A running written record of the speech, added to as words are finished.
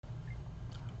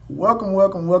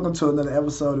Welcome to another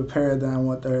episode of Paradigm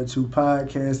 132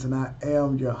 Podcast, and I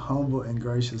am your humble and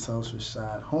gracious host,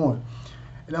 Rashad Horn.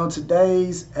 And on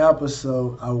today's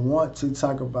episode, I want to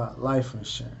talk about life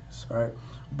insurance, right?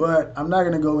 But I'm not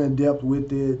going to go in depth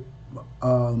with it,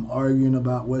 arguing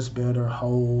about what's better,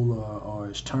 whole or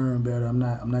is term better. I'm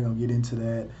not going to get into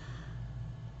that.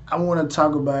 I want to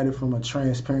talk about it from a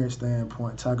transparent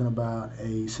standpoint, talking about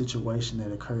a situation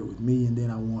that occurred with me, and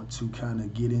then I want to kind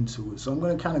of get into it. So I'm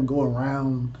going to kind of go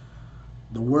around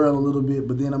the world a little bit,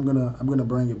 but then I'm gonna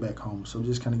bring it back home. So I'm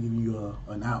just kind of giving you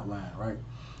an outline, right?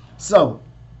 So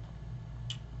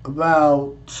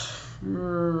about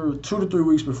 2 to 3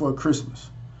 weeks before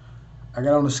Christmas, I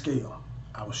got on the scale.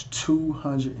 I was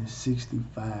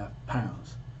 265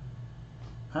 pounds.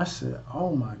 I said,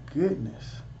 "Oh my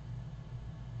goodness.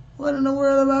 What in the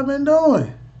world have I been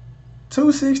doing?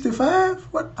 265?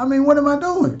 What am I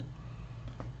doing?"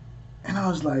 And I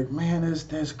was like, "Man,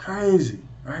 that's crazy,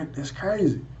 right? That's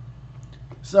crazy."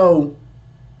 So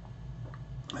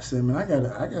I said, "Man, I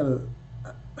gotta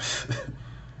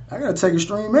take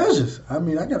extreme measures. I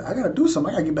gotta do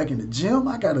something. I gotta get back in the gym.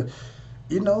 I gotta,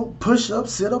 push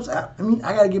ups, sit ups. I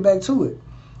gotta get back to it."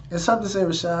 And something said,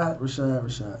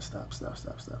 Rashad, stop.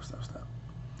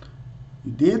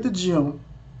 You did the gym.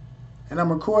 And I'm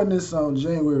recording this on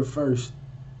January 1st,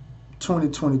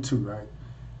 2022, right?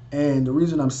 And the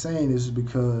reason I'm saying this is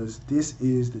because this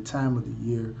is the time of the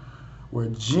year where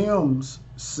gyms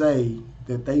say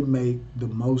that they make the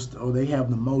most, or they have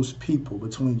the most people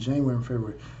between January and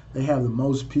February. They have the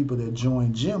most people that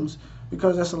join gyms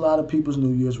because that's a lot of people's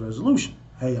New Year's resolution.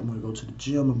 Hey, I'm going to go to the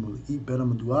gym. I'm going to eat better.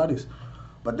 I'm going to do all this.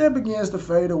 But that begins to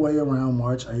fade away around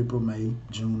March, April, May,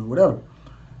 June, or whatever.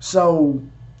 So,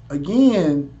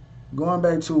 again, going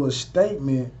back to a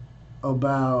statement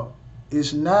about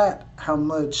it's not how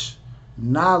much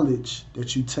knowledge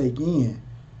that you take in,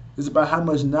 it's about how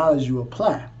much knowledge you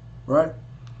apply, right?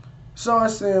 So I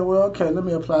said, well, okay, let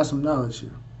me apply some knowledge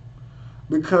here.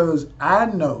 Because I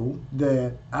know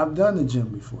that I've done the gym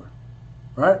before,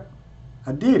 right?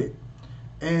 I did it.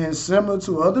 And similar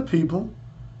to other people,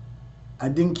 I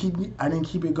didn't keep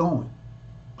it going.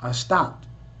 I stopped,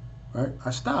 right?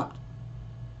 I stopped.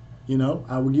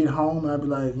 I would get home and I'd be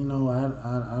like,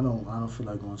 I don't feel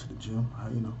like going to the gym. I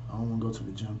don't want to go to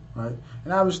the gym, right?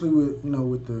 And obviously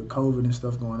with the COVID and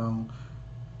stuff going on,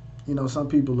 some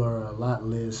people are a lot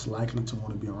less likely to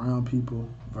want to be around people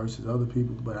versus other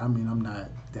people. But I'm not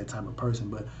that type of person.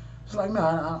 But it's like, no,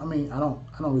 I don't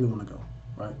really want to go,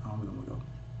 right? I don't really want to go.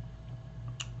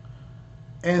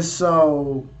 And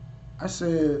so I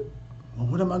said, well,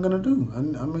 what am I going to do?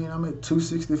 I'm at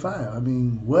 265.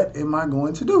 What am I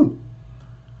going to do?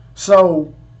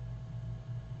 So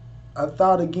I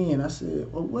thought again. I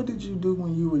said, well, what did you do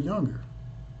when you were younger?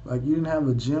 Like, you didn't have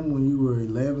a gym when you were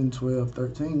 11, 12,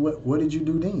 13. What did you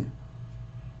do then?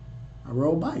 I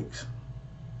rode bikes.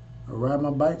 I would ride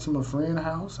my bike to my friend's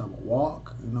house. I would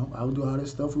walk. I would do all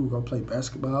this stuff. We would go play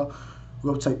basketball. We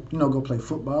would go play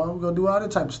football. We would go do all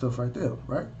that type of stuff right there,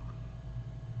 right?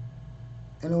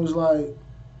 And it was like,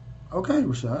 okay,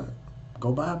 Rashad,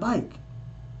 go buy a bike.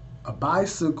 A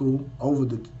bicycle over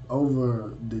the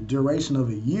duration of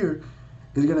a year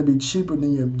is going to be cheaper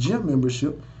than your gym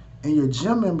membership. And your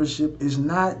gym membership is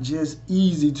not just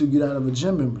easy to get out of a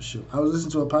gym membership. I was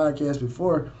listening to a podcast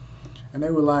before, and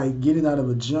they were like, getting out of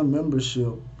a gym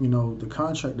membership, the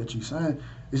contract that you sign,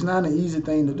 it's not an easy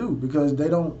thing to do because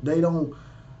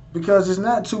because it's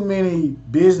not too many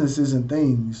businesses and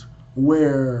things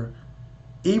where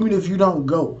even if you don't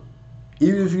go,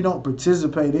 even if you don't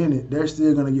participate in it, they're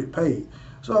still going to get paid.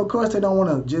 So, of course, they don't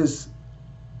want to just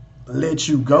let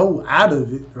you go out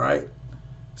of it, right?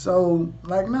 So,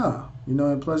 like, nah.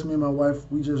 And plus me and my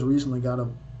wife, we just recently got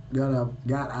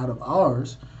out of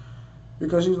ours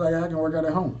because she was like, I can work out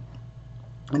at home.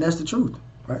 And that's the truth,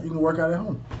 right? You can work out at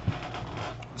home.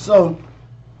 So,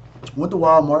 went to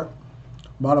Walmart,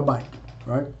 bought a bike,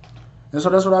 right? And so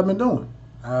that's what I've been doing.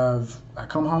 I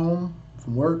come home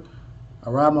from work, I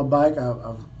ride my bike.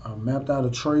 I've mapped out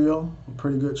a trail, a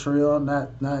pretty good trail,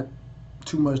 not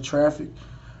too much traffic.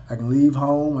 I can leave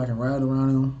home. I can ride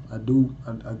around them. I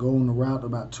go on the route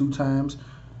about 2 times.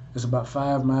 It's about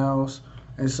 5 miles,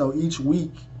 and so each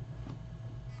week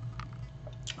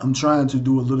I'm trying to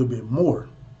do a little bit more.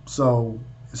 So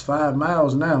it's 5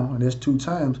 miles now, and that's 2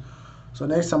 times. So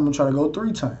next time I'm gonna try to go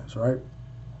 3 times, right,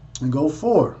 and go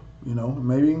 4.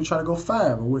 Maybe even try to go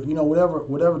 5 or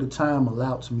whatever the time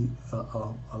allows me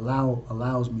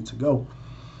to go.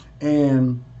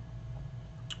 And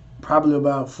probably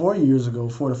about 4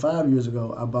 to 5 years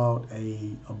ago, I bought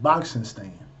a boxing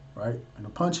stand, right, and a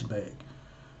punching bag.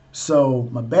 So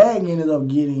my bag ended up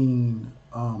getting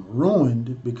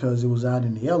ruined because it was out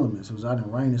in the elements. It was out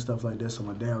in rain and stuff like that. So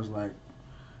my dad was like,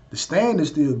 the stand is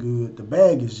still good. The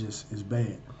bag is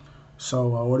bad.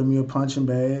 So I ordered me a punching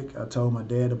bag. I told my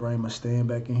dad to bring my stand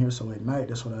back in here. So at night,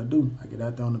 that's what I do. I get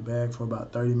out there on the bag for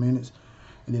about 30 minutes,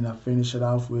 and then I finish it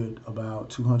off with about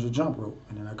 200 jump rope,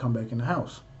 and then I come back in the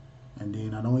house, and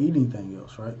then I don't eat anything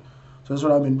else, right? So that's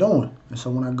what I've been doing. And so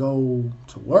when I go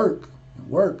to work,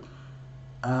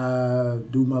 I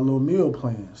do my little meal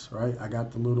plans, right? I got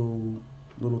the little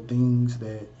things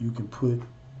that you can put,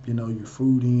 your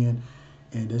food in,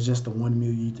 and there's just the one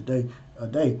meal you eat a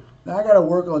day. Now I gotta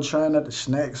work on trying not to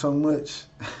snack so much,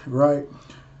 right?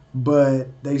 But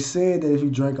they said that if you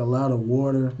drink a lot of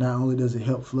water, not only does it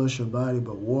help flush your body,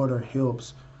 but water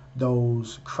helps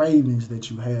those cravings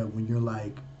that you have when you're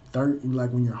like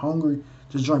like when you're hungry.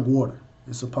 Just drink water.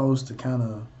 It's supposed to kind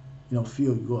of,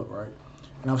 fill you up, right?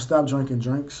 And I've stopped drinking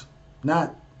drinks. I'm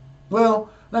not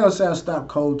gonna say I stopped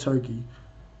cold turkey.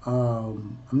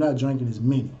 I'm not drinking as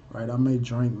many, right? I may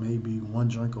drink maybe one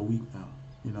drink a week now,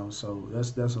 so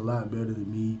that's a lot better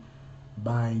than me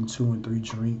buying 2 and 3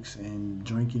 drinks and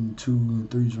drinking 2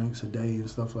 and 3 drinks a day and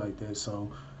stuff like that.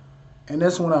 So, and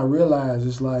that's when I realized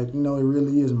it's like, it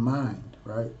really is mind,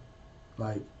 right?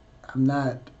 Like, I'm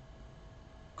not,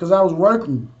 because I was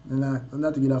working, and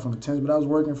not to get off on the tangent, but I was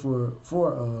working for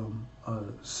a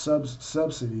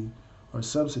subsidy or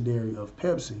subsidiary of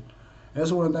Pepsi. And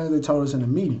that's one of the things they told us in the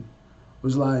meeting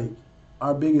was like,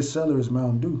 our biggest seller is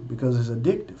Mountain Dew because it's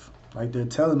addictive. Like, they're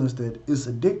telling us that it's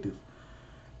addictive.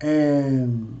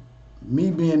 And me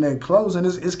being that close, and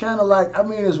it's kind of like,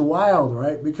 it's wild,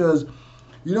 right? Because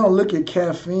you don't look at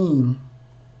caffeine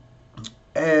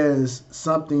as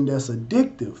something that's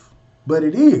addictive, but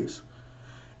it is.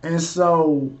 And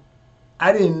so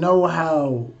I didn't know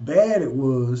how bad it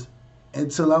was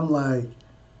until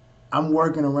I'm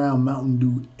working around Mountain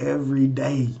Dew every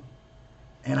day.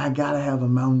 And I gotta have a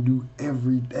Mountain Dew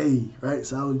every day, right?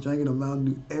 So I was drinking a Mountain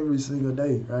Dew every single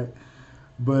day, right?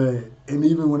 And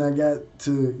even when I got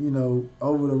to,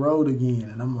 over the road again,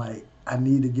 and I'm like, I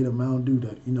need to get a Mountain Dew,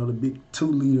 the big 2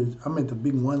 liter, the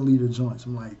big 1 liter joints.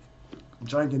 I'm like,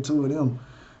 drinking 2 of them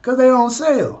because they on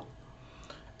sale.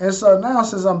 And so now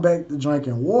since I'm back to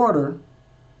drinking water,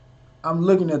 I'm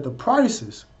looking at the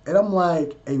prices. And I'm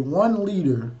like, a 1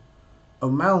 liter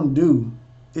of Mountain Dew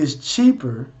is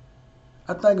cheaper.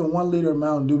 I think a 1 liter of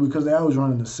Mountain Dew, because they always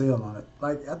running a sale on it.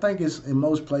 Like, I think it's in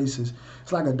most places,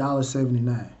 it's like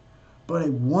 $1.79. But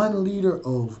a 1 liter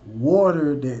of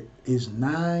water that is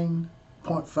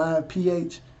 9.5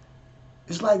 pH,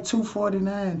 it's like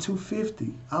 $2.49,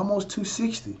 $2.50, almost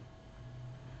 $2.60.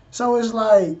 So it's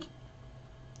like,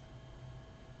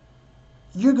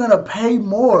 you're going to pay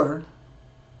more,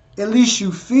 at least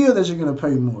you feel that you're going to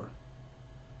pay more,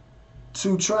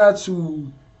 to try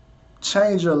to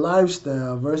change your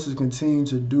lifestyle versus continue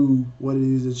to do what it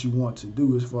is that you want to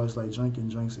do, as far as like drinking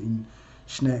drinks, eating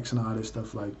snacks and all that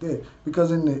stuff like that.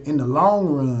 Because in the long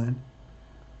run,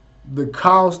 the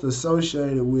cost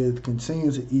associated with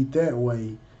continuing to eat that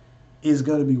way is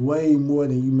going to be way more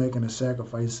than you making a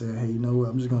sacrifice saying, hey, you know what,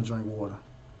 I'm just going to drink water.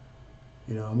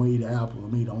 I'm going to eat an apple, I'm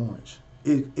going to eat an orange.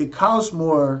 It costs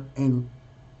more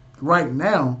right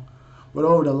now, but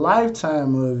over the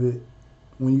lifetime of it,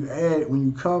 when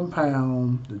you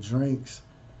compound the drinks,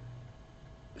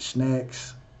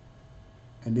 snacks,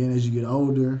 and then as you get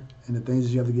older and the things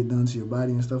that you have to get done to your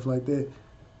body and stuff like that,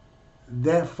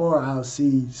 that far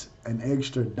outsees an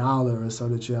extra dollar or so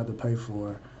that you have to pay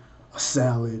for a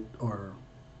salad or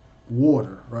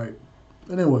water, right?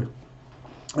 Anyway,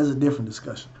 that's a different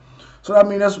discussion. So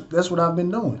that's what I've been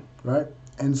doing, right?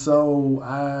 And so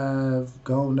I've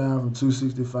gone down from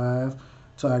 265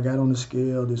 till I got on the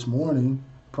scale this morning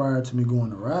prior to me going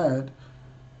to ride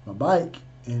my bike,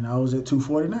 and I was at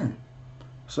 249.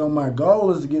 So my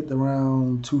goal is to get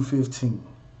around 215,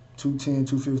 210,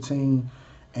 215,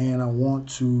 and I'm going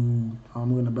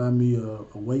to buy me a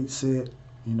weight set,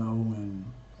 and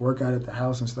work out at the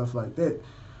house and stuff like that.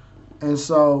 And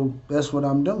so that's what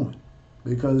I'm doing,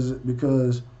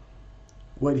 because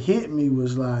what hit me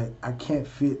was like, I can't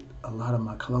fit a lot of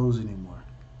my clothes anymore.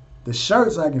 The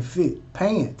shirts I can fit,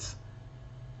 pants,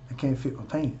 I can't fit my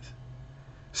pants.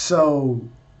 So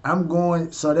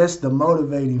so that's the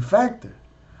motivating factor,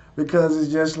 because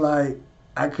it's just like,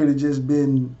 I could have just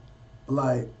been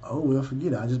like, oh, well,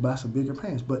 forget it, I'll just buy some bigger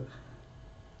pants. But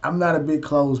I'm not a big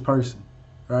clothes person,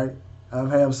 right?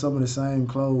 I've had some of the same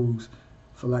clothes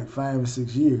for like 5 or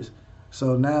 6 years.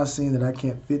 So now seeing that I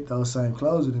can't fit those same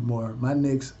clothes anymore, my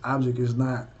next object is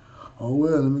not, oh,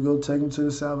 well, let me go take them to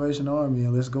the Salvation Army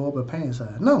and let's go up a pant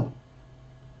size. No.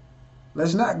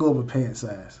 let's not go over pant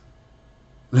size.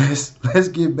 Let's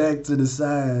get back to the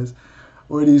size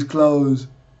where these clothes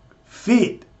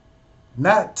fit,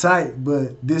 not tight,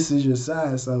 but this is your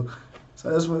size. So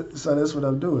that's what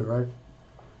I'm doing, right?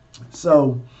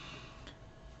 So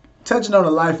touching on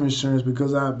the life insurance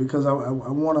because I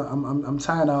want to I'm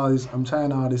tying all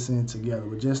this in together,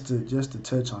 but just to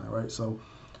touch on it, right? So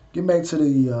get back to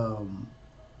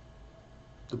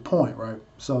the point, right?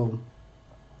 So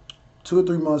 2 or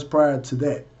 3 months prior to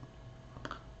that,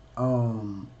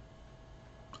 um,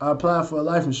 I applied for a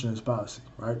life insurance policy,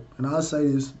 right? And I'll say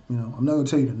this, I'm not gonna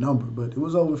tell you the number, but it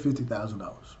was over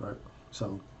 $50,000, right?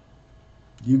 So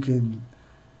you can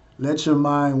let your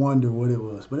mind wonder what it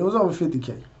was, but it was over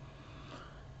 50K.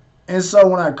 And so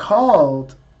when I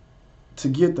called to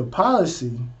get the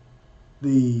policy,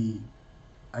 the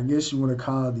I guess you want to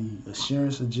call the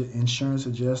insurance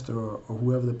adjuster or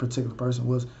whoever the particular person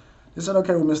was. They said,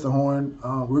 okay, well, Mr. Horn,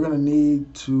 we're going to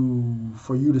need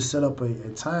for you to set up a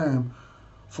time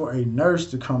for a nurse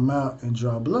to come out and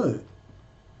draw blood.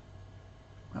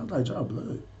 I was like, draw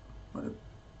blood? What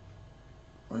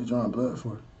are you drawing blood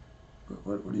for?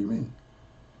 What do you mean?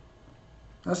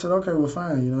 I said, okay, well,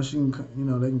 fine. She can,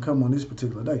 they can come on this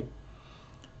particular day.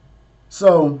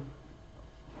 So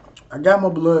I got my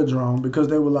blood drawn because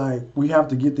they were like, we have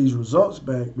to get these results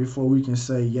back before we can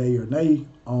say yay or nay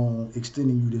on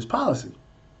extending you this policy.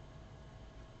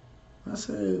 I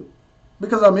said,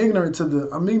 because I'm ignorant to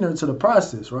the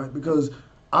process, right? Because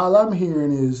all I'm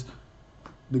hearing is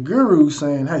the guru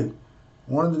saying, hey,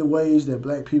 one of the ways that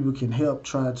black people can help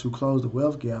try to close the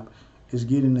wealth gap is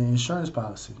getting an insurance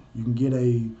policy. You can get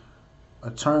a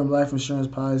term life insurance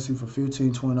policy for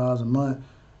 $15, $20 a month.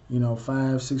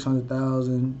 5,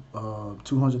 600,000,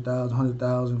 200,000,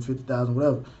 100,000, 50,000,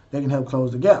 whatever. They can help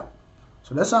close the gap.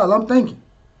 So that's all I'm thinking.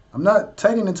 I'm not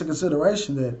taking into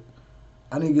consideration that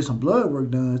I need to get some blood work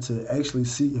done to actually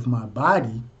see if my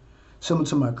body, similar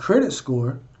to my credit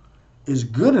score, is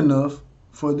good enough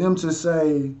for them to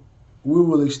say, we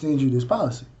will extend you this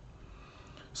policy.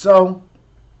 So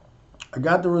I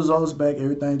got the results back.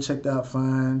 Everything checked out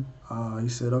fine. He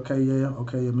said, okay,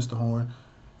 Mr. Horn.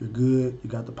 You're good. You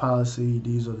got the policy.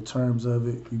 These are the terms of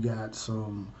it. You got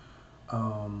some,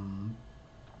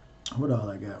 what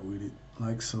all I got with it?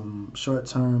 Like some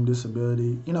short-term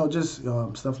disability, just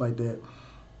stuff like that.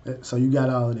 So you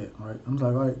got all of that, right? I'm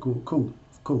like, all right,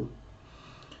 cool.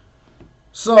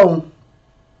 So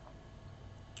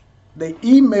they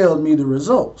emailed me the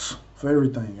results for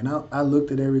everything, and I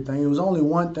looked at everything. It was only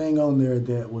one thing on there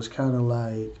that was kind of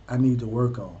like I need to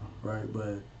work on, right?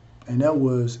 And that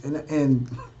was, and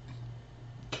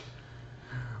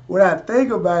when I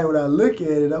think about it, when I look at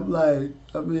it, I'm like,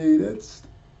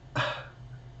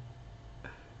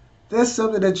 that's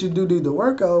something that you do need to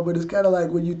work on, but it's kind of like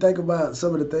when you think about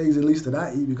some of the things, at least that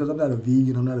I eat, because I'm not a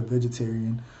vegan, I'm not a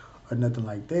vegetarian or nothing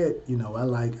like that.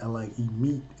 I like eat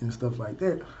meat and stuff like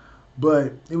that.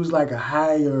 But it was like a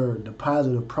higher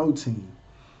deposit of protein.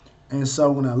 And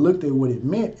so when I looked at what it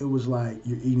meant, it was like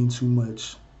you're eating too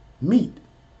much meat.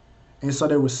 And so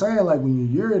they were saying, like, when you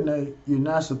urinate, you're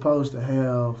not supposed to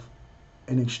have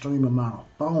an extreme amount of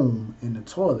foam in the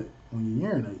toilet when you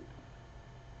urinate.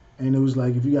 And it was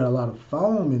like, if you got a lot of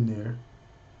foam in there,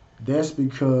 that's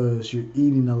because you're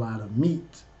eating a lot of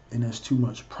meat, and there's too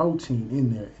much protein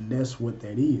in there, and that's what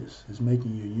that is. It's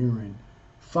making your urine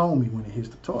foamy when it hits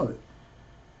the toilet.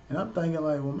 And I'm thinking,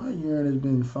 like, well, my urine has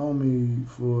been foamy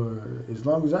for as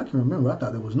long as I can remember. I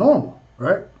thought that was normal,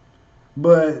 right?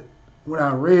 But when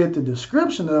I read the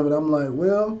description of it, I'm like,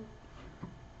 well,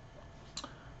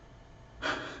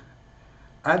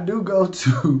 I do go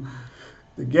to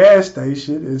the gas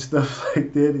station and stuff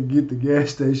like that and get the gas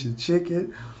station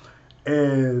chicken.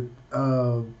 And,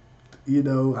 I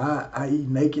eat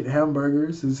naked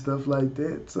hamburgers and stuff like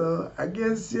that. So I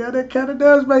guess, yeah, that kind of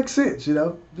does make sense,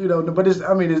 but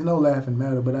there's no laughing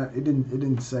matter, but it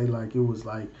didn't say like it was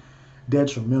like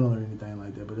detrimental or anything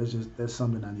like that, but that's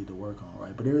something I need to work on,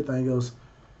 right? But everything else,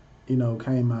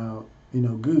 came out,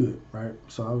 good, right?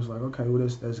 So I was like, okay, well,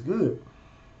 that's good.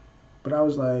 But I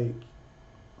was like,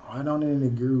 why don't any of the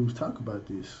gurus talk about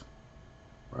this,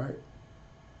 right?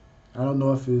 I don't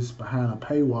know if it's behind a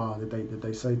paywall that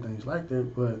they say things like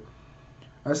that, but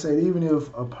I said even if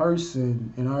a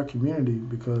person in our community,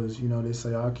 because they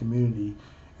say our community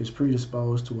is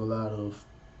predisposed to a lot of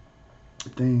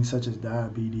things such as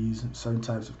diabetes and certain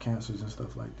types of cancers and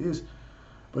stuff like this,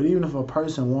 but even if a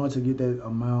person wants to get that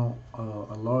amount,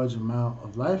 a large amount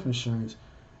of life insurance,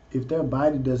 if their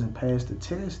body doesn't pass the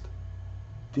test,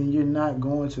 then you're not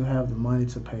going to have the money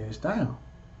to pay us down,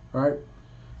 right?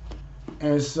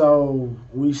 And so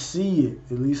we see it,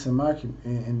 at least in my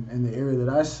in the area that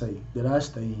I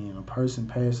stay in. A person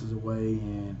passes away,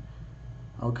 and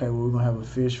okay, well, we're gonna have a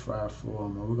fish fry for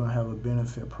them, or we're gonna have a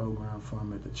benefit program for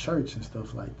them at the church and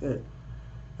stuff like that.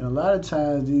 And a lot of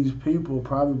times, these people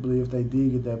probably, if they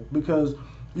did get that, because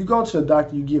you go to the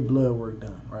doctor, you get blood work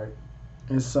done, right?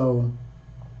 And so,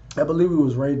 I believe it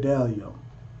was Ray Dalio.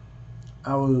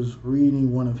 I was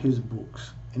reading one of his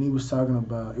books, and he was talking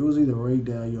about, it was either Ray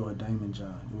Dalio or Damon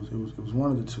John. It was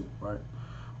one of the two, right?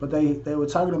 But they were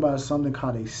talking about something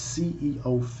called a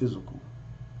CEO physical,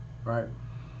 right?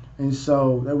 And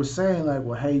so they were saying like,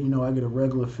 well, hey, I get a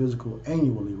regular physical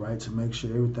annually, right, to make sure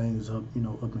everything is up,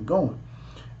 up and going.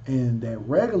 And that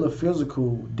regular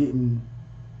physical didn't,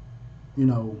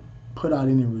 put out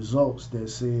any results that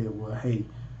said, well, hey,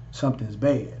 something's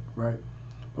bad, right?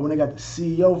 But when they got the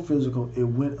CEO physical, it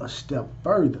went a step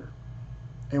further.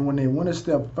 And when they went a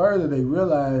step further, they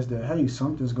realized that, hey,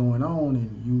 something's going on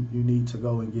and you need to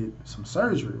go and get some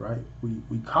surgery, right?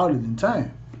 We caught it in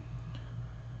time.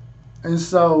 And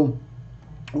so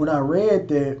when I read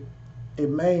that, it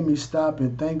made me stop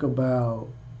and think about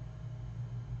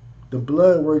the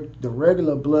blood work, the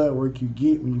regular blood work you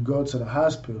get when you go to the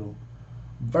hospital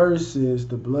versus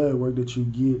the blood work that you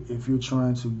get if you're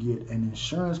trying to get an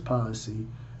insurance policy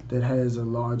that has a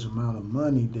large amount of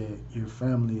money that your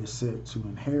family is set to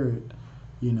inherit,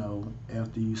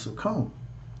 after you succumb.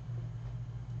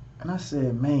 And I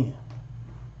said, man,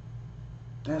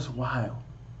 that's wild.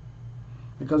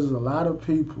 Because there's a lot of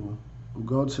people who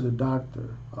go to the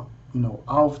doctor,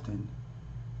 often,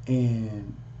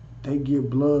 and they get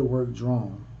blood work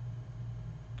drawn,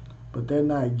 but they're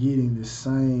not getting the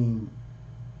same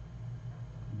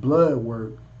blood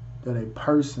work that a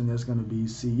person that's going to be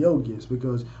CEO gets.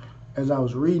 Because as I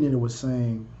was reading it was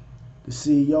saying the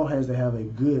CEO has to have a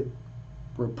good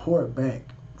report back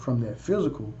from that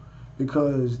physical,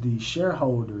 because the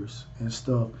shareholders and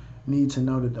stuff need to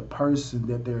know that the person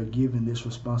that they're giving this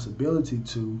responsibility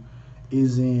to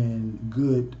is in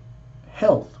good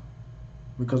health,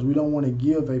 because we don't want to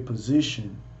give a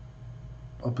position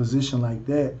like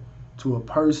that to a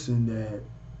person that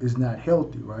is not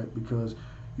healthy, right? Because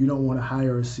you don't want to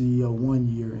hire a CEO 1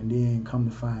 year and then come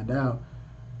to find out,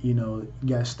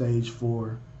 got stage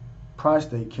 4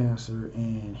 prostate cancer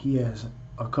and he has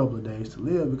a couple of days to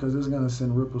live, because it's going to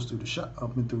send ripples through the shop,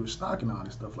 up and through the stock and all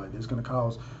this stuff like that. It's going to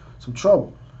cause some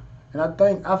trouble. And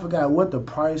I forgot what the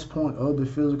price point of the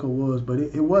physical was, but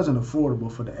it wasn't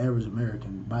affordable for the average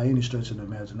American by any stretch of the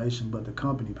imagination, but the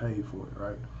company paid for it,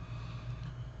 right?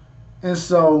 And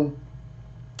so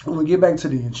when we get back to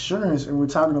the insurance and we're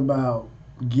talking about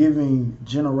giving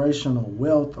generational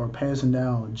wealth or passing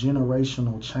down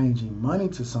generational changing money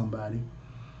to somebody,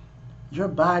 your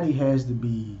body has to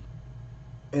be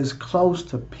as close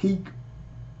to peak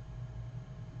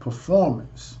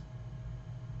performance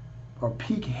or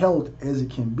peak health as it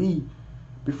can be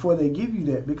before they give you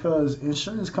that, because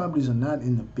insurance companies are not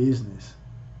in the business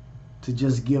to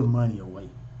just give money away,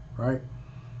 right?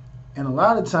 And a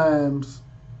lot of times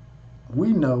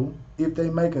we know if they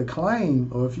make a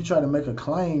claim, or if you try to make a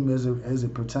claim as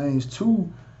it pertains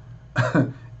to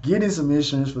getting some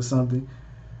insurance for something,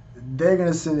 they're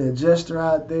going to send an adjuster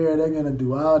out there. They're going to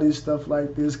do all this stuff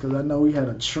like this, because I know we had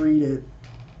a tree that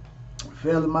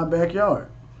fell in my backyard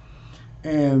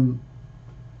and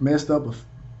messed up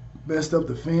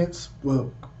the fence.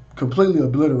 Well, completely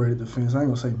obliterated the fence. I ain't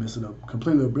gonna say messed it up.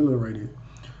 Completely obliterated.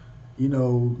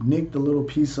 Nicked a little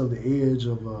piece of the edge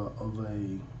of a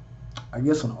I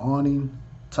guess an awning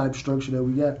type structure that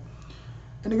we got.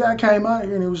 And the guy came out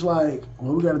here and he was like,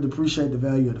 well, we got to depreciate the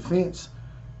value of the fence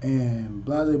and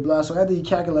blah, blah, blah. So after he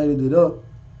calculated it up,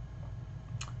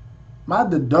 my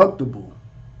deductible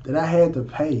that I had to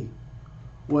pay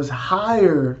was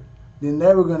higher than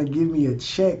they were going to give me a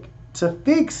check to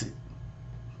fix it,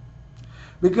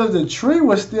 because the tree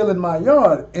was still in my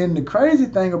yard. And the crazy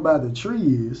thing about the tree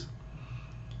is,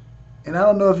 and I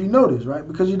don't know if you know this, right?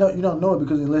 Because you don't know it,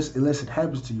 because unless it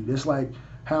happens to you. That's like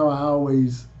how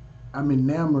I'm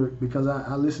enamored, because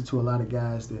I listen to a lot of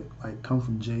guys that like come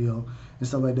from jail and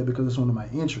stuff like that, because it's one of my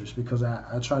interests, because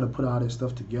I try to put all that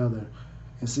stuff together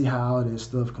and see how all that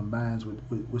stuff combines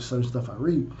with certain stuff I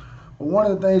read. But one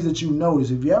of the things that you notice,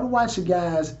 if you ever watch a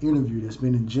guy's interview that's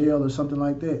been in jail or something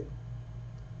like that,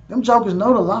 them jokers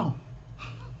know the law.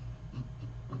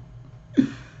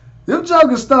 Them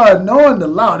jokers start knowing the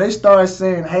law. They start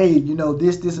saying, hey,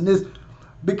 this, and this,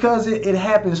 because it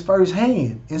happens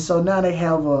firsthand. And so now they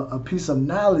have a piece of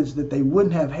knowledge that they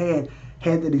wouldn't have had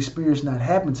that experience not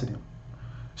happened to them.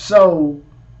 So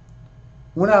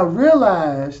When I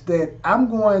realized that I'm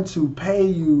going to pay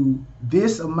you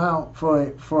this amount for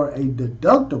a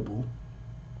deductible,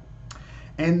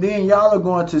 and then y'all are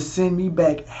going to send me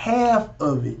back half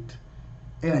of it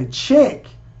in a check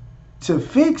to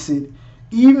fix it,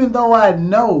 even though I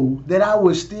know that I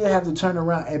would still have to turn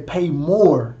around and pay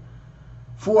more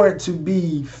for it to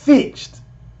be fixed.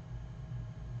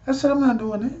 I said, I'm not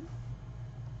doing that.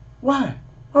 Why?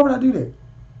 Why would I do that?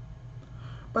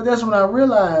 But that's when I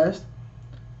realized,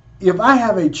 if I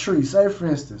have a tree, say for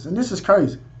instance, and this is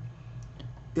crazy,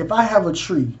 if I have a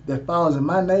tree that falls in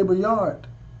my neighbor yard,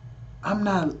 I'm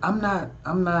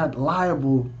not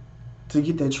liable to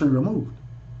get that tree removed.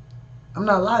 I'm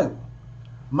not liable.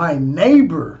 My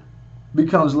neighbor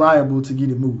becomes liable to get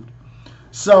it moved.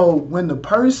 So when the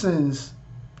person's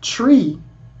tree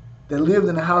that lived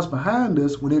in the house behind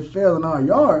us, when it fell in our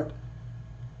yard,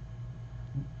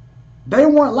 they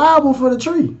weren't liable for the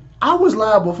tree. I was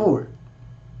liable for it.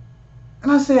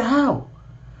 And I said, how?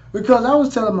 Because I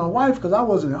was telling my wife, because I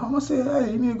wasn't at home, I said,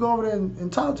 hey, you need to go over there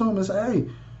and talk to him and say, hey,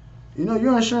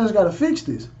 your insurance got to fix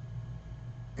this.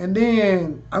 And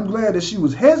then I'm glad that she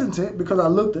was hesitant, because I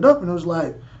looked it up and it was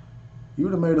like, you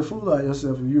would have made a fool out of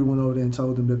yourself if you went over there and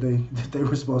told them that they were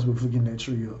responsible for getting that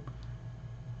tree up.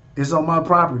 It's on my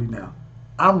property now.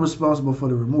 I'm responsible for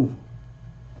the removal.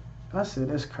 I said,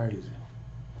 that's crazy.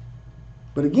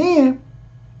 But again,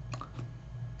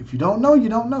 if you don't know, you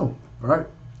don't know, right?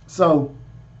 So,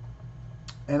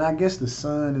 and I guess the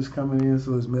sun is coming in,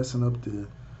 so it's messing up the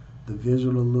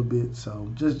visual a little bit. So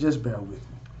just bear with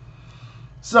me.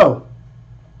 So,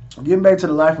 getting back to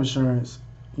the life insurance,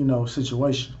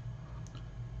 situation.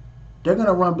 They're going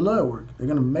to run blood work. They're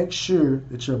going to make sure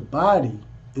that your body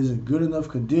is in good enough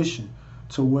condition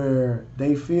to where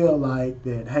they feel like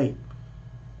that, hey,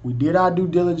 we did our due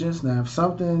diligence. Now, if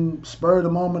something spur of the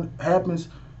moment happens,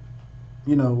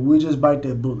 we just bite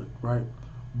that bullet, right?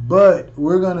 But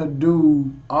we're going to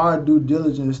do our due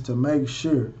diligence to make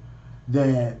sure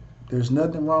that there's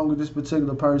nothing wrong with this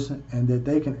particular person, and that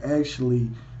they can actually,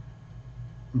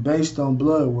 based on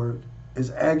blood work,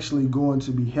 is actually going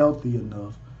to be healthy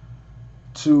enough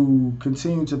to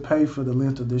continue to pay for the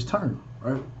length of this term,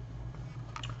 right?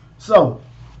 So,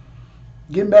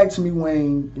 getting back to me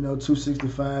weighing,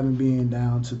 265 and being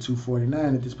down to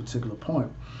 249 at this particular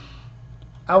point,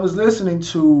 I was listening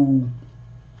to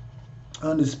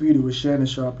Undisputed with Shannon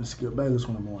Sharp and Skip Bayless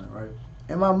one morning, right?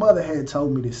 And my mother had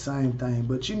told me the same thing,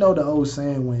 but the old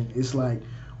saying, when it's like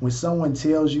when someone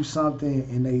tells you something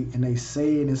and they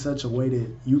say it in such a way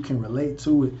that you can relate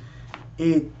to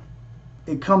it,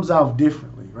 it comes off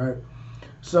differently, right?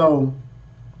 So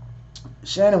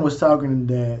Shannon was talking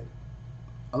that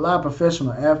a lot of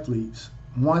professional athletes,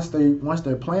 once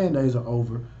their playing days are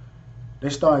over, they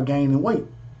start gaining weight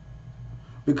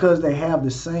because they have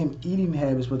the same eating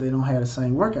habits, but they don't have the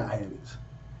same workout habits.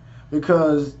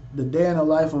 Because the day in the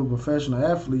life of a professional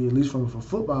athlete, at least from a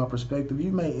football perspective,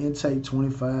 you may intake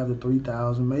 25 to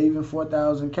 3,000, maybe even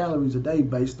 4,000 calories a day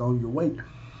based on your weight.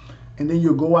 And then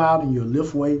you'll go out and you'll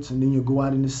lift weights, and then you'll go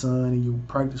out in the sun and you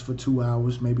practice for 2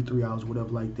 hours, maybe 3 hours, whatever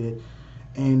like that.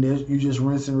 And you just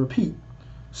rinse and repeat.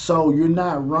 So you're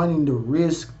not running the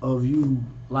risk of you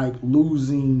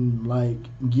losing,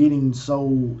 getting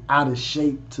so out of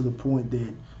shape to the point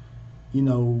that,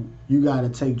 you got to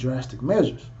take drastic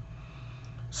measures.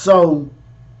 So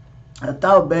I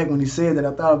thought back when he said that,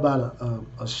 I thought about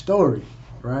a story,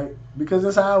 right? Because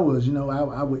that's how I was,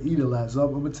 I would eat a lot. So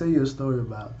I'm going to tell you a story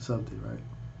about something, right?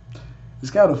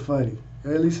 It's kind of funny.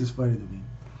 Or at least it's funny to me.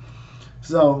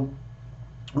 So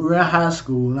we were in high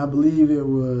school, and I believe it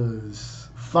was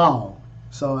fall.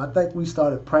 So I think we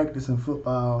started practicing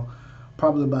football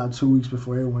probably about 2 weeks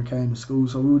before everyone came to school.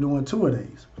 So we were doing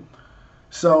tour-a-days.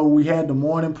 So we had the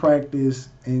morning practice,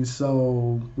 and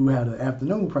so we had the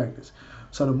afternoon practice.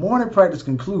 So the morning practice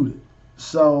concluded.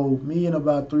 So me and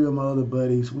about 3 of my other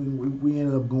buddies, we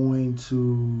ended up going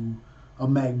to a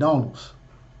McDonald's.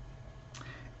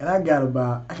 And I got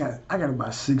about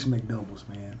 6 McDoubles,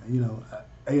 man.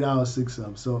 $8, 6 of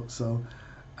them. So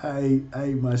I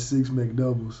ate my 6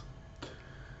 McDoubles.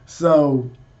 So,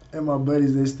 and my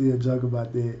buddies, they still joke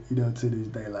about that, to this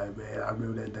day. Like, man, I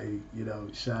remember that day,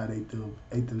 Sean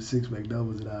ate them 6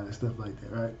 McDoubles and all that stuff like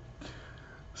that, right?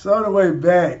 So on the way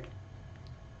back,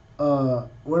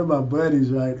 one of my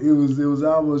buddies, right, it was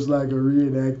almost like a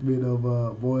reenactment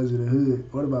of Boys in the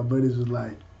Hood. One of my buddies was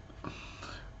like,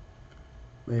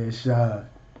 man, Sean,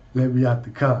 let me out the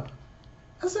car.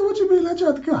 I said, what you mean let you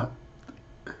out the car?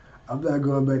 I'm not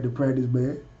going back to practice,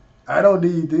 man. I don't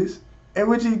need this. And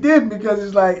which he didn't, because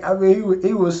it's like,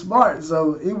 he was smart.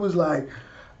 So he was like,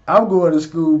 I'm going to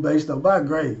school based on my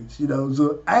grades,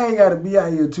 So I ain't got to be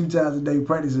out here 2 times a day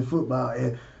practicing football.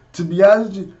 And to be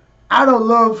honest with you, I don't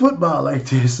love football like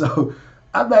this, so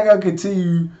I'm not gonna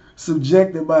continue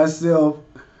subjecting myself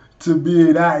to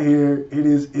being out here. It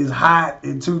is hot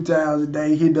and 2 times a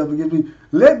day hitting up against me.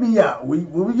 Let me out. When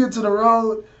we get to the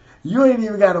road, you ain't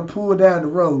even got to pull down the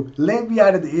road. Let me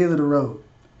out at the end of the road.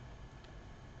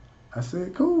 I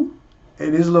said, cool.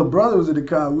 And his little brother was in the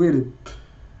car with him.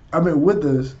 With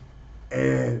us.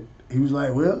 And he was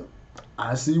like, well,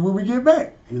 I see you when we get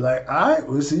back. He's like, all right,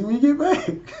 we'll see you when you get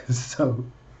back. So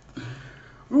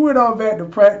we went on back to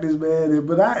practice, man.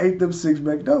 But I ate them 6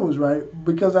 McDoubles, right?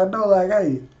 Because I know, like,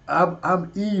 hey,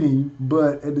 I'm eating,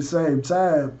 but at the same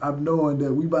time, I'm knowing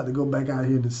that we about to go back out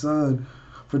here in the sun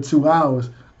for 2 hours.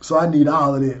 So I need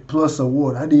all of that plus some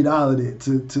water. I need all of that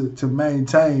to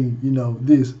maintain,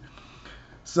 this.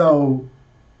 So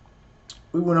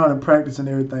we went on and practice and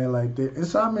everything like that. And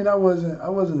so I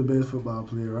wasn't the best football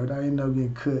player, right? I ended up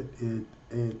getting cut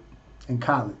in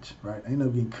college, right? I ended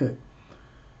up getting cut.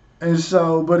 And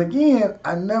so, but again,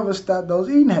 I never stopped those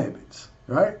eating habits,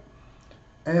 right?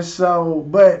 And so,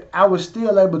 but I was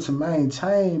still able to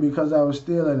maintain because I was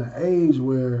still at an age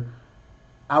where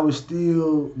I would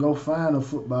still go find a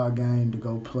football game to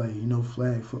go play,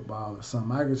 flag football or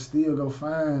something. I could still go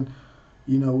find,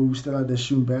 we were still out there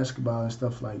shooting basketball and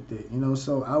stuff like that,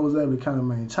 So I was able to kind of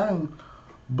maintain.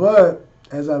 But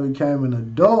as I became an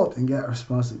adult and got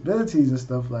responsibilities and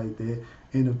stuff like that,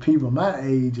 and the people my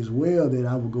age as well that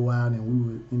I would go out and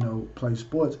we would, play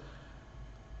sports,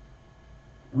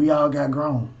 we all got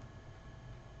grown.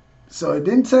 So it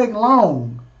didn't take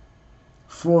long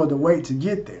for the weight to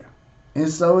get there. And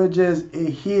so it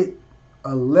hit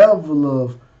a level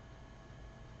of,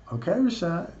 okay,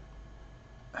 Rashad,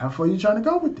 how far are you trying to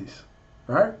go with this?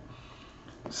 Right?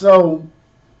 So,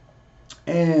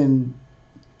 and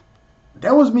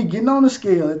that was me getting on the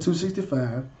scale at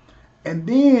 265. And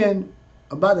then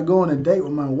about to go on a date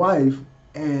with my wife.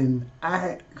 And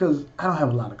because I don't have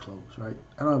a lot of clothes, right?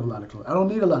 I don't have a lot of clothes. I don't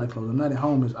need a lot of clothes. I'm not at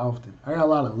home as often. I got a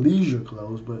lot of leisure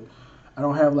clothes, but I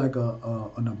don't have like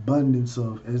an abundance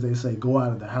of, as they say, go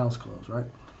out of the house clothes, right?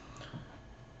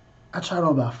 I tried on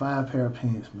about 5 pair of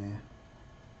pants, man.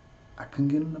 I couldn't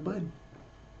get in the button.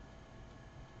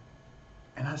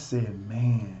 And I said,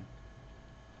 man,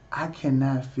 I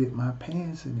cannot fit my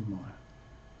pants anymore.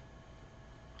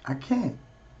 I can't.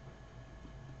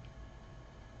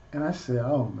 And I said,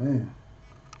 oh, man.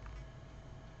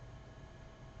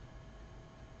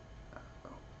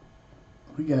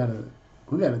 We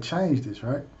gotta change this,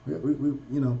 right? We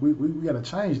gotta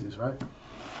change this, right?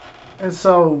 And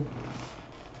so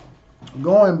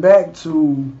going back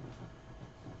to,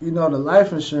 the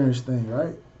life insurance thing,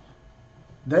 right?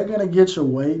 They're gonna get your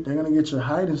weight, they're gonna get your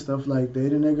height and stuff like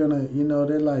that, and they're gonna,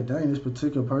 they're like, dang, this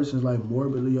particular person's like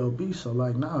morbidly obese, so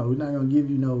like, no, we're not gonna give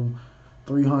you no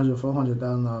 $300,000,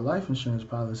 $400,000 life insurance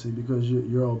policy because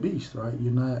you're obese, right? You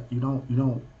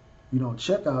don't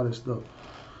check all this stuff.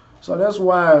 So that's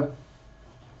why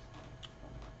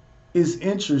it's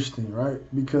interesting, right?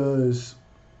 Because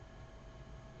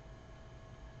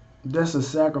that's a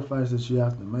sacrifice that you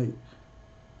have to make,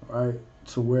 right?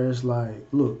 To where it's like,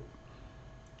 look,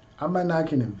 I might not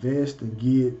can invest and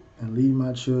get and leave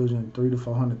my children $300,000 to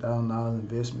 $400,000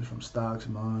 investments from stocks,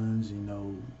 bonds,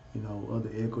 other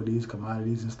equities,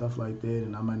 commodities, and stuff like that.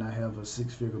 And I might not have a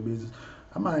 6-figure business.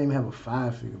 I might not even have a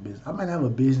 5-figure business. I might not have a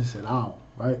business at all,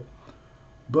 right?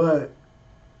 But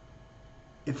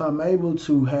if I'm able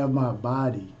to have my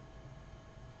body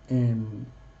in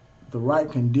the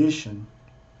right condition,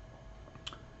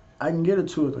 I can get a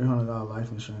 $200 or $300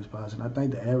 life insurance policy. And I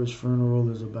think the average funeral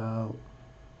is about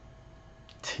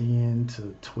 10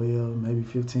 to 12, maybe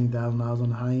 $15,000 on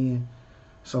the high end.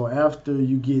 So after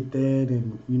you get that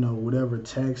and, whatever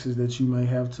taxes that you may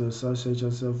have to associate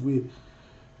yourself with,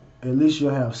 at least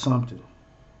you'll have something,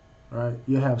 right?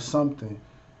 You'll have something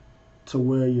to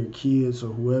where your kids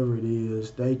or whoever it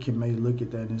is, they can may look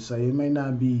at that and say, it may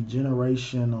not be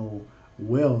generational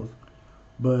wealth,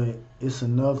 but it's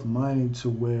enough money to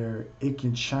where it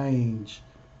can change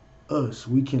us.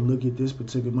 We can look at this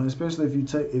particular money, especially if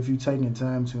you taking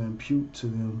time to impute to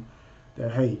them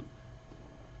that, hey,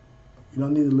 you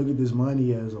don't need to look at this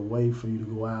money as a way for you to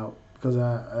go out. Because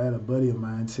I had a buddy of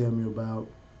mine tell me about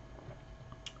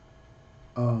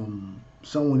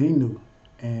someone he knew,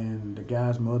 and the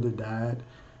guy's mother died,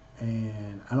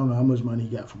 and I don't know how much money he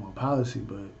got from her policy,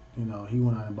 but he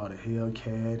went out and bought a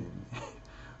Hellcat and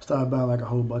started buying like a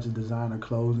whole bunch of designer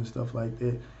clothes and stuff like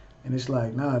that. And it's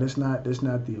like, nah, that's not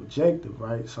the objective,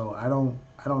 right? So I don't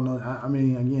know. I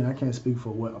mean, again, I can't speak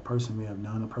for what a person may have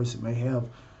done. A person may have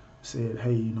said,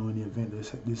 hey, in the event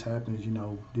this happens,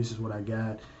 this is what I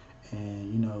got.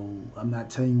 And, I'm not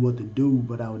telling you what to do,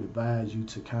 but I would advise you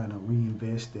to kind of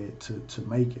reinvest that to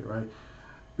make it, right?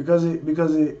 Because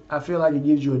I feel like it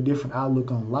gives you a different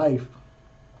outlook on life.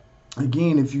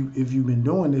 Again, if you've been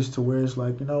doing this to where it's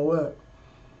like, you know what,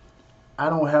 I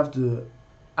don't have to,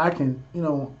 I can,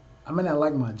 I may not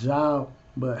like my job,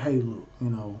 but hey, look,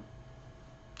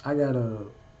 I gotta,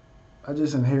 I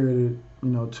just inherited,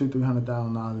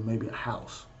 $200,000-$300,000 and maybe a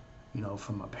house,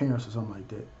 from my parents or something like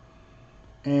that.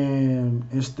 And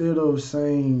instead of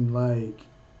saying like,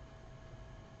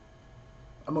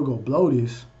 I'm gonna go blow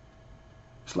this,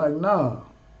 it's like, nah,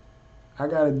 I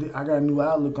got a new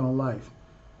outlook on life.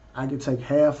 I can take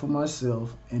half for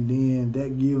myself, and then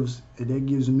that gives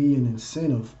me an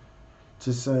incentive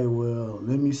to say, well,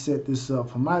 let me set this up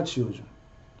for my children.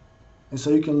 And so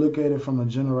you can look at it from a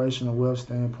generational wealth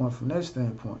standpoint, from that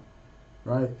standpoint,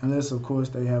 right? Unless, of course,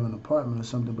 they have an apartment or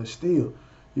something, but still,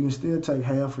 you can still take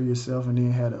half for yourself and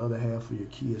then have the other half for your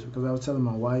kids. Because I was telling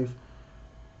my wife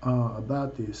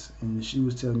about this, and she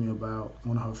was telling me about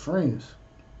one of her friends.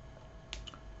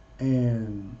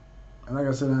 And like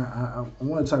I said, I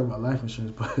want to talk about life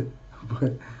insurance,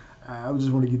 but I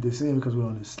just want to get this in because we're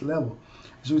on this level.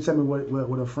 She would tell me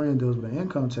what her friend does with her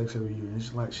income tax every year, and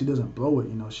it's like she doesn't blow it.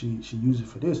 She uses it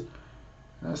for this.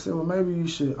 And I said, well, maybe you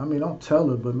should. I mean, don't tell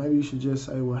her, but maybe you should just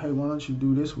say, well, hey, why don't you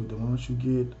do this with it? Why don't you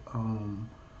get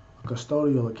a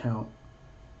custodial account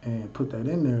and put that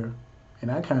in there?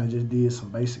 And I kind of just did some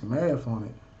basic math on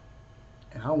it,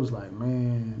 and I was like,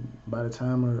 man, by the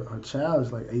time her child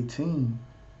is like 18,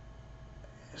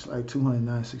 it's like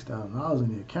 $296,000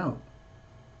 in the account.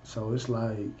 So it's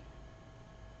like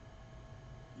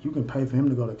you can pay for him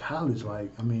to go to college. Like,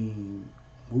 I mean,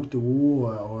 whoop the woo,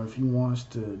 or if he wants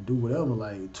to do whatever,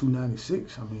 like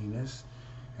 $296. I mean,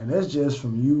 that's just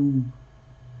from you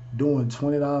doing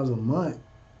 $20 a month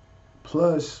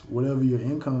plus whatever your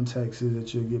income tax is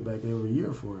that you'll get back every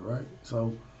year for it, right?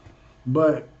 So,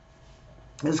 but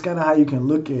it's kind of how you can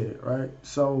look at it, right?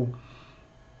 So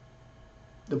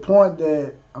the point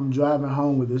that I'm driving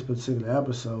home with this particular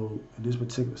episode and this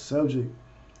particular subject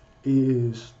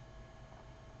is,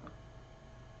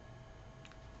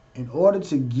 in order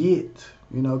to get,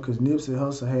 because Nipsey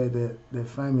Hussle had that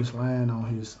famous line on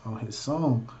his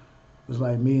song, it was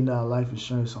like $1 million life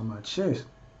insurance on my chest.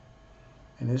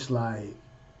 And it's like,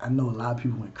 I know a lot of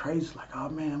people went crazy, like, oh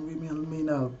man, I'm giving me $1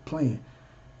 million plan.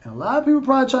 And a lot of people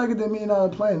probably try to get that $1 million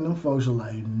plan, and them folks are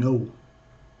like, no.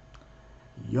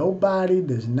 Your body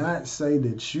does not say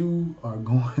that you are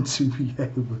going to be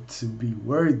able to be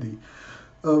worthy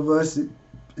of us,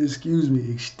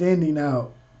 extending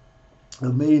out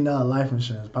 $1 million life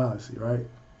insurance policy, right?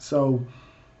 So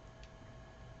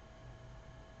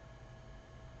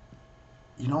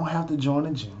you don't have to join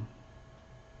a gym.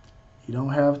 You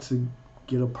don't have to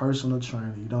get a personal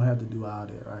trainer. You don't have to do all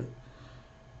that, right?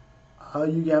 All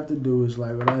you have to do is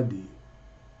like what I did. You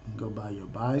can go buy your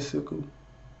bicycle.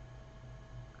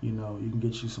 You can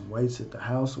get you some weights at the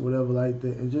house or whatever like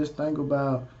that. And just think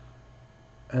about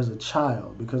as a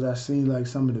child, because I see like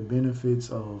some of the benefits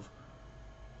of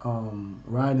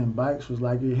riding bikes was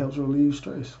like it helps relieve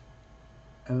stress.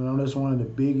 And I know that's one of the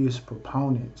biggest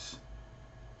proponents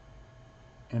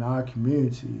in our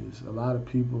community is a lot of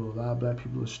black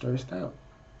people are stressed out.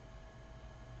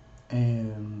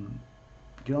 And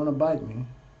get on a bike, man.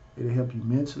 It'll help you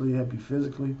mentally, help you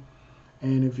physically.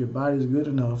 And if your body's good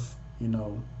enough,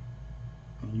 and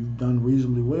you've done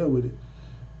reasonably well with it,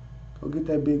 go get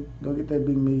that big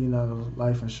 $1 million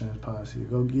life insurance policy.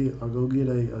 Go get a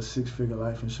 6-figure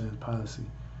life insurance policy.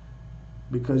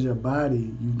 Because your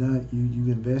body, you've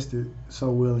invested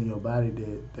so well in your body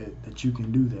that you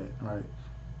can do that, right?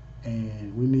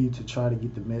 And we need to try to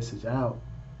get the message out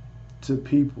to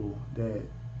people that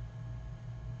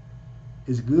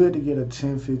it's good to get a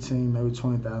 $10, $15, maybe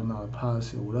 $20,000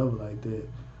 policy or whatever like that.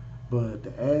 But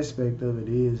the aspect of it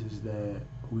is that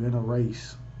we're in a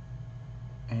race,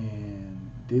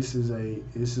 and this is a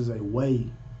way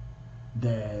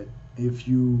that if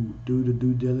you do the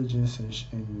due diligence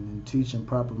and teaching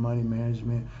proper money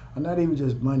management, or not even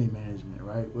just money management,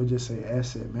 right? We'll just say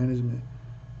asset management,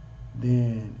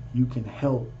 then you can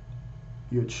help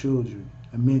your children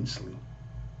immensely,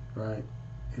 right?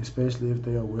 Especially if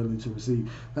they are willing to receive.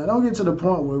 Now, don't get to the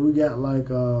point where we got like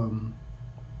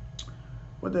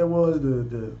what that was,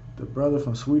 the brother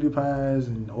from Sweetie Pies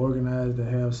and organized to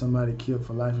have somebody killed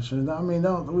for life insurance. I mean,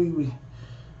 we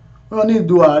don't need to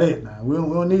do all that now. We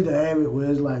don't need to have it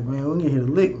where it's like, man, we need to hit a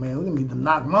lick, man. We need to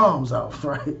knock moms off,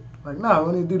 right? Like, no,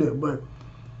 we don't need to do that. But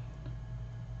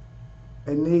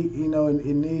it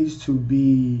needs to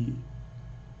be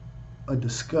a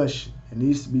discussion. It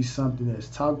needs to be something that's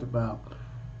talked about,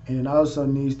 and it also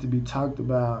needs to be talked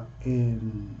about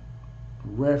in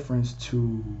reference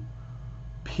to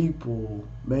people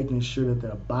making sure that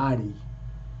their body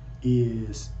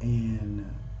is in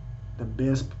the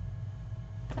best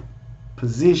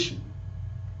position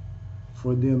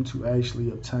for them to actually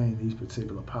obtain these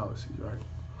particular policies, right?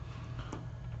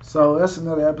 So that's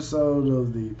another episode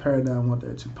of the Paradigm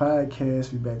 132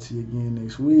 podcast. Be back to you again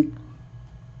next week.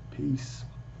 Peace.